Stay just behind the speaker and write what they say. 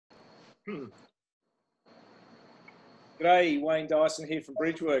G'day, Wayne Dyson here from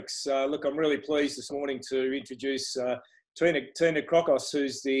Bridgeworks. Look, I'm really pleased this morning to introduce Tina Krokos,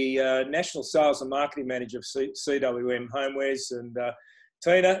 who's the National Sales and Marketing Manager of CWM Homewares. And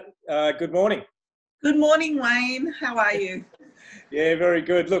Tina, good morning. Good morning, Wayne. How are you? Yeah, very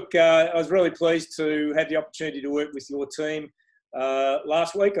good. Look, I was really pleased to have the opportunity to work with your team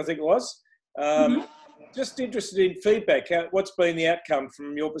last week, I think it was. Just interested in feedback. What's been the outcome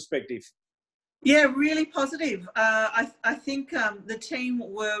from your perspective? Yeah, really positive. I think the team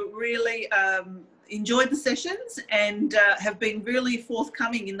were really enjoyed the sessions and have been really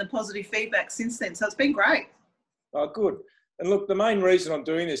forthcoming in the positive feedback since then. So it's been great. Oh, good. And look, the main reason I'm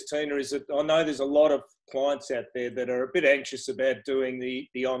doing this, Tina, is that I know there's a lot of clients out there that are a bit anxious about doing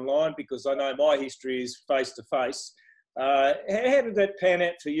the online, because I know my history is face-to-face. How did that pan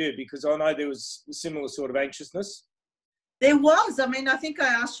out for you? Because I know there was a similar sort of anxiousness. There was. I mean, I think I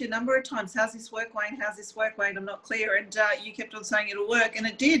asked you a number of times, how's this work, Wayne? How's this work, Wayne? I'm not clear. And you kept on saying it'll work. And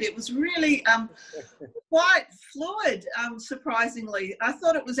it did. It was really quite fluid, surprisingly. I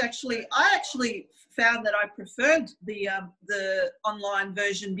thought it was I actually found that I preferred the online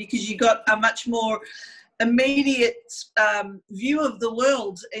version, because you got a much more immediate view of the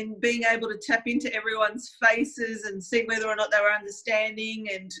world and being able to tap into everyone's faces and see whether or not they were understanding,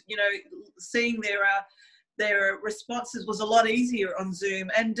 and, you know, seeing their responses was a lot easier on Zoom.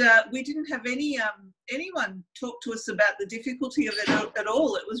 And we didn't have anyone talk to us about the difficulty of it at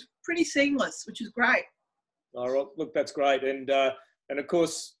all. It was pretty seamless, which is great. All right, look, that's great. And of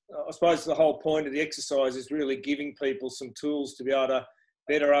course, I suppose the whole point of the exercise is really giving people some tools to be able to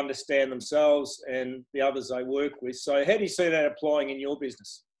better understand themselves and the others they work with. So how do you see that applying in your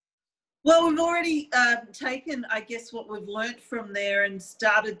business? Well, we've already taken, I guess, what we've learnt from there and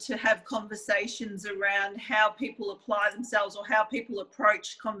started to have conversations around how people apply themselves or how people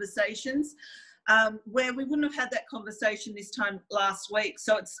approach conversations, where we wouldn't have had that conversation this time last week.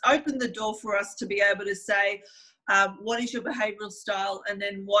 So it's opened the door for us to be able to say, what is your behavioural style, and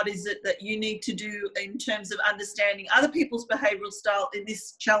then what is it that you need to do in terms of understanding other people's behavioural style in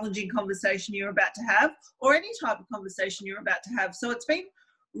this challenging conversation you're about to have, or any type of conversation you're about to have. So it's been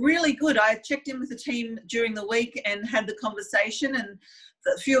really good. I checked in with the team during the week and had the conversation, and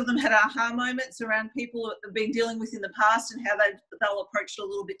a few of them had aha moments around people that have been dealing with in the past and how they'll approach it a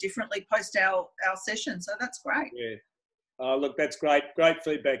little bit differently post our session. So that's great. Yeah. Look, that's great. Great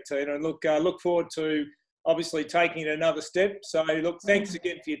feedback, Tina. And look forward to obviously taking it another step. So look, thanks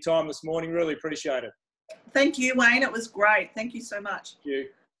again for your time this morning. Really appreciate it. Thank you, Wayne. It was great. Thank you so much. Thank you.